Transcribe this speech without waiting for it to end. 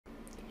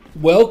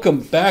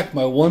Welcome back,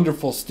 my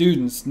wonderful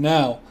students.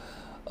 Now,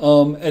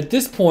 at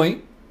this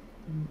point,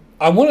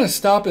 I want to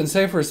stop and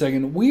say for a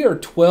second, we are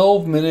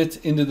 12 minutes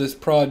into this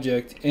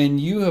project, and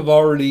you have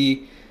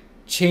already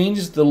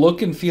changed the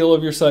look and feel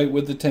of your site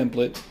with the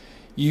template.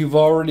 You've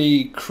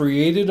already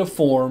created a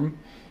form.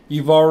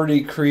 You've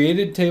already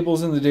created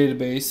tables in the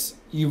database.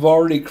 You've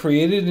already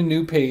created a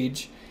new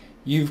page.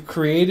 You've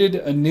created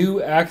a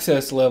new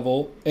access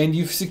level, and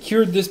you've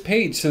secured this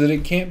page so that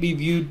it can't be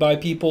viewed by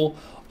people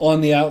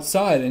on the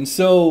outside. And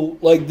so,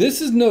 like,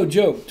 this is no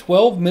joke.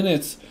 12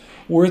 minutes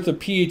worth of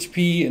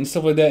PHP and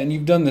stuff like that, and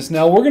you've done this.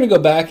 Now we're going to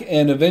go back,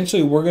 and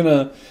eventually we're going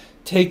to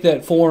take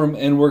that form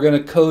and we're going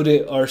to code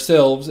it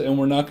ourselves, and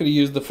we're not going to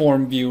use the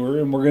form viewer,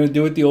 and we're going to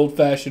do it the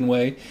old-fashioned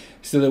way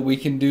so that we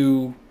can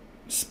do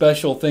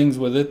special things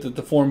with it that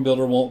the form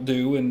builder won't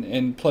do,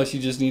 and plus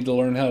you just need to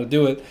learn how to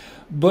do it.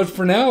 But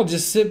for now,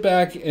 just sit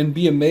back and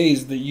be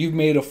amazed that you've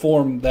made a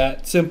form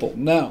that simple.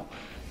 Now,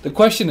 the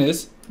question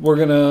is, what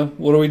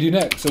do we do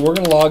next? So we're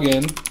gonna log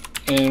in,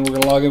 and we're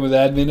gonna log in with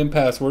admin and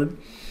password,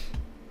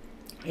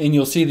 and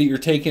you'll see that you're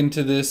taken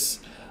to this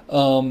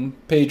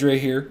page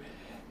right here.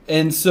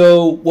 And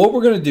so what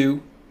we're gonna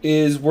do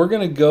is we're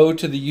gonna go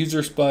to the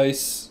user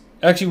spice.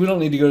 Actually, we don't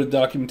need to go to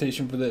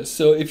documentation for this.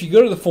 So if you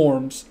go to the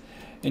forms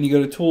and you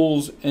go to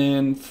tools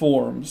and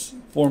forms,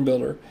 form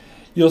builder,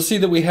 you'll see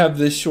that we have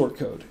this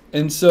shortcode.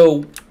 And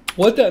so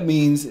what that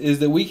means is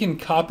that we can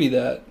copy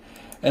that,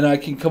 and I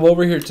can come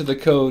over here to the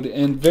code,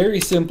 and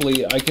very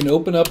simply I can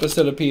open up a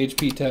set of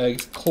PHP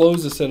tags,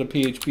 close a set of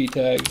PHP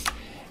tags,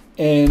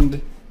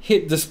 and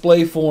hit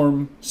display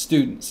form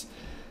students.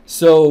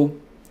 So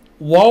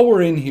while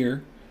we're in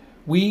here,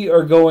 we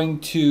are going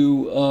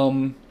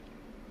to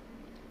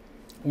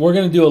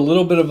do a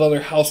little bit of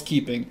other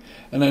housekeeping.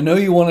 And I know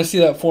you want to see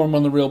that form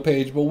on the real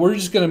page, but we're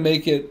just going to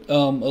make it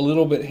a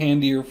little bit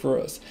handier for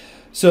us.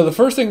 So the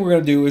first thing we're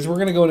going to do is we're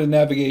going to go into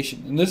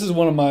navigation. And this is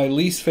one of my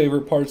least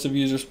favorite parts of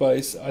User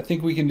Spice. I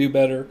think we can do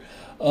better.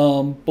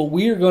 But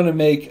we are going to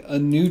make a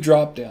new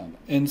drop down.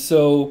 And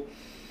so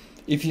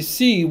if you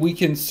see, we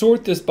can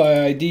sort this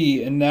by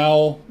ID, and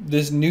now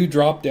this new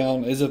drop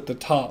down is at the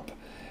top.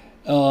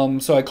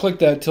 So I click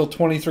that till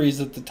 23 is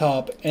at the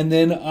top. And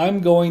then I'm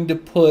going to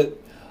put,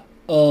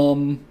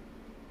 we're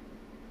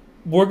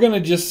going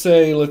to just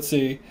say, let's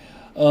see,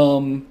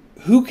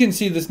 who can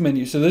see this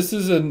menu? So this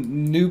is a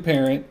new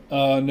parent,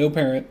 no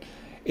parent.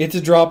 It's a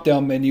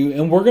drop-down menu,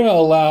 and we're going to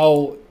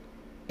allow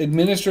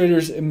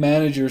administrators and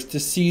managers to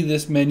see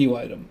this menu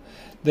item.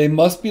 They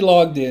must be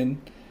logged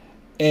in,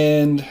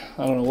 and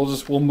I don't know,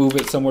 we'll move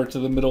it somewhere to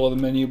the middle of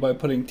the menu by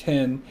putting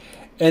 10,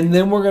 and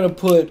then we're going to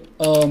put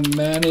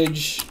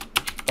manage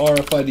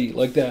RFID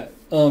like that.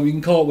 You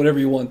can call it whatever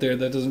you want there.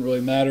 That doesn't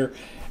really matter.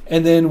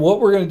 And then what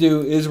we're going to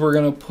do is we're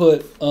going to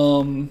put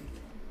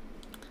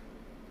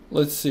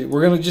let's see,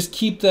 we're going to just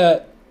keep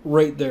that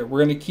right there.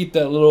 We're going to keep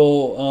that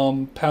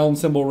little pound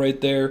symbol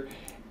right there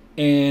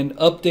and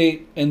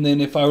update. And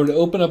then if I were to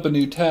open up a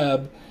new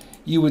tab,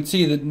 you would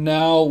see that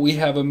now we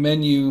have a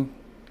menu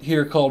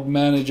here called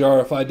Manage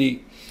RFID.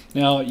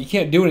 Now, you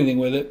can't do anything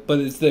with it, but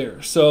it's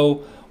there.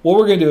 So what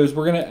we're going to do is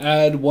we're going to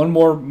add one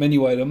more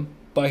menu item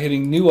by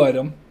hitting New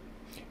Item.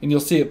 And you'll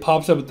see it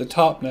pops up at the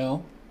top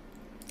now.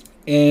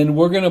 And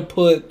we're going to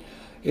put,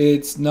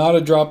 it's not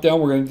a drop down,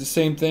 we're going to do the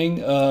same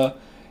thing.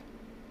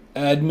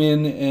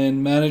 Admin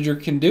and manager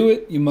can do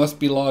it. You must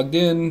be logged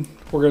in.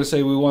 We're going to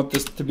say we want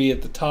this to be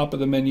at the top of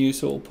the menu,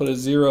 so we'll put a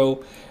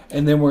 0,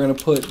 and then we're going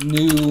to put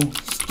new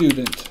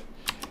student,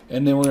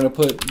 and then we're going to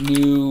put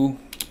new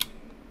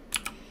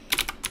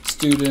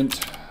student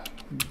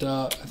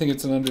dot, I think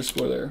it's an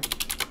underscore there,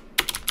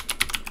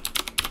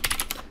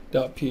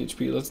 dot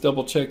PHP. Let's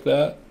double check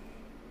that.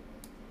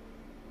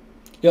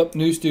 Yep,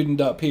 new student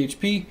dot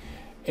PHP,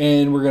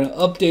 and we're going to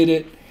update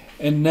it.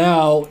 And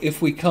now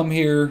if we come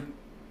here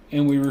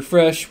and we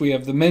refresh, we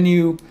have the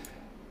menu,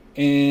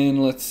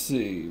 and let's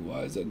see,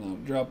 why is that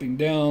not dropping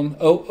down?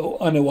 Oh,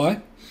 I know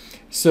why.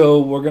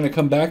 So we're going to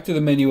come back to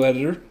the menu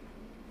editor,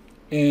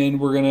 and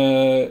we're going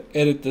to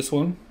edit this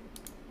one,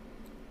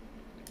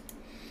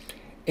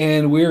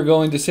 and we are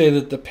going to say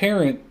that the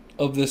parent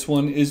of this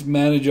one is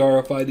Manage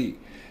RFID.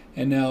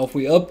 And now if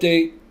we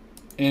update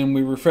and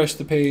we refresh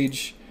the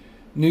page,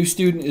 new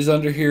student is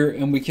under here,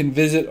 and we can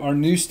visit our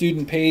new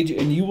student page,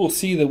 and you will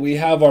see that we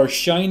have our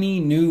shiny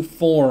new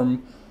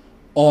form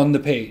on the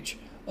page.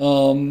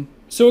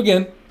 So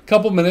again, a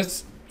couple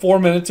minutes, 4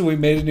 minutes, and we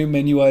made a new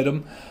menu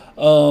item.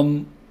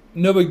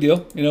 No big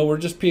deal. You know, we're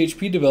just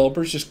PHP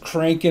developers just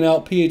cranking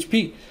out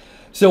PHP.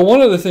 So one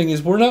other thing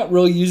is we're not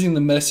really using the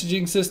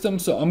messaging system,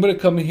 so I'm going to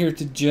come in here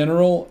to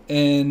General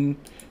and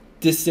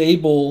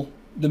disable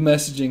the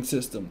messaging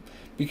system,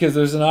 because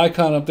there's an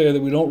icon up there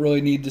that we don't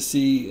really need to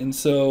see. And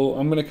so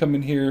I'm going to come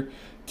in here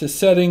to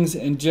Settings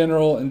and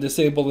General and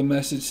disable the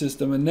message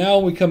system. And now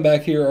we come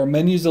back here, our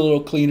menu's a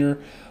little cleaner.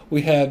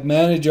 We have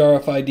Manage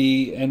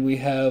RFID, and we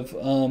have you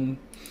know,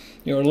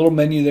 our little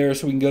menu there,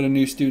 so we can go to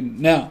New Student.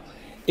 Now,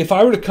 if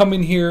I were to come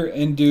in here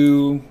and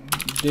do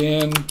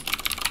Dan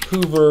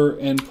Hoover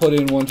and put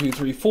in 1, 2,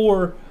 3,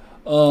 4,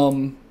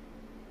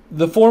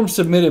 the form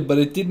submitted, but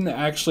it didn't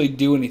actually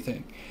do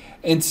anything.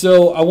 And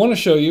so I want to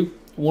show you,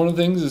 one of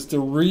the things is to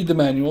read the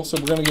manual. So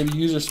we're going to go to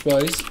User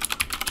Spice,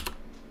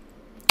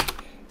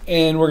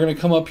 and we're going to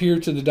come up here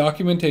to the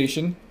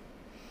documentation,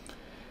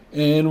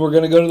 and we're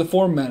going to go to the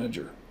form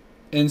manager.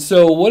 And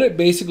so what it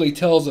basically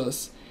tells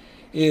us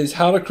is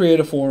how to create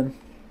a form.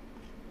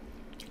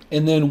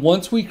 And then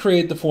once we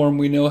create the form,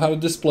 we know how to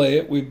display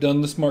it. We've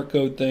done the smart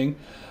code thing.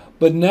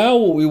 But now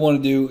what we want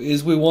to do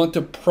is we want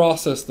to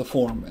process the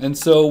form. And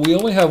so we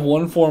only have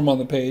one form on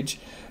the page.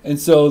 And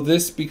so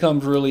this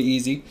becomes really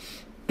easy.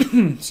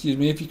 Excuse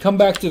me. If you come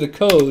back to the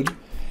code,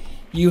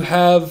 you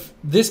have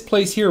this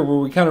place here where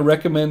we kind of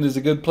recommend is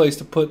a good place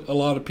to put a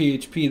lot of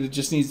PHP that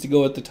just needs to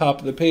go at the top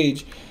of the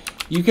page.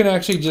 You can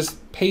actually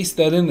just paste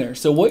that in there.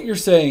 So what you're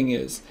saying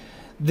is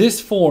this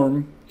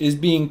form is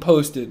being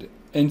posted.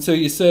 And so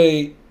you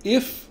say,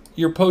 if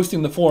you're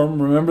posting the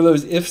form, remember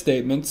those if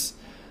statements,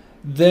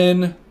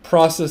 then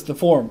process the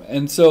form.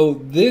 And so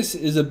this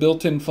is a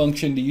built-in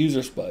function to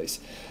User Spice.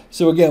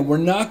 So again, we're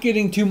not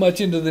getting too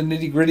much into the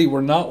nitty-gritty.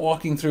 We're not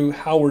walking through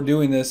how we're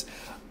doing this.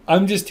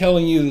 I'm just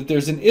telling you that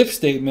there's an if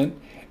statement,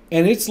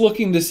 and it's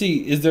looking to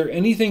see, is there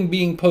anything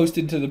being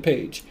posted to the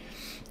page?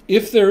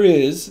 If there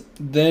is,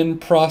 then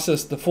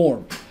process the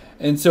form.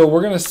 And so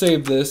we're going to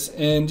save this,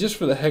 and just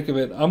for the heck of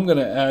it, I'm going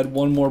to add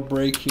one more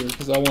break here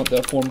because I want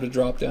that form to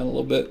drop down a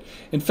little bit.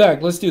 In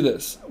fact, let's do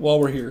this while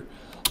we're here.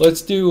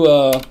 Let's do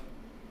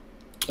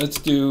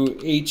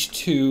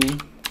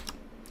H2,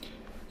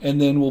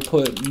 and then we'll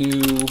put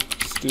new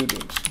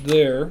student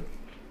there.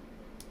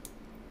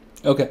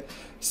 Okay,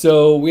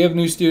 so we have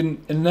new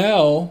student, and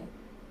now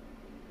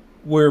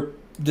we're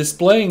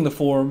displaying the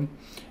form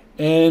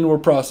and we're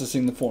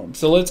processing the form.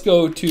 So let's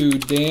go to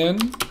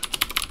Dan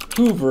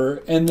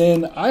Hoover, and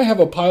then I have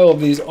a pile of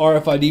these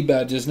RFID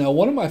badges. Now,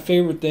 one of my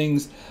favorite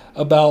things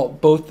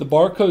about both the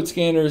barcode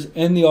scanners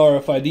and the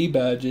RFID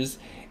badges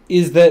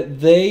is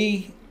that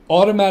they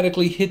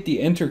automatically hit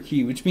the enter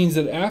key, which means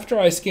that after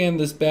I scan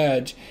this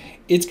badge,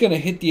 it's going to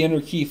hit the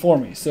enter key for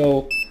me.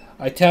 So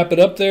I tap it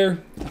up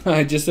there.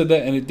 I just said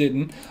that and it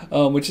didn't,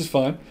 which is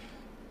fine.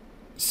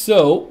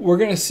 So we're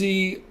going to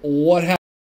see what happens.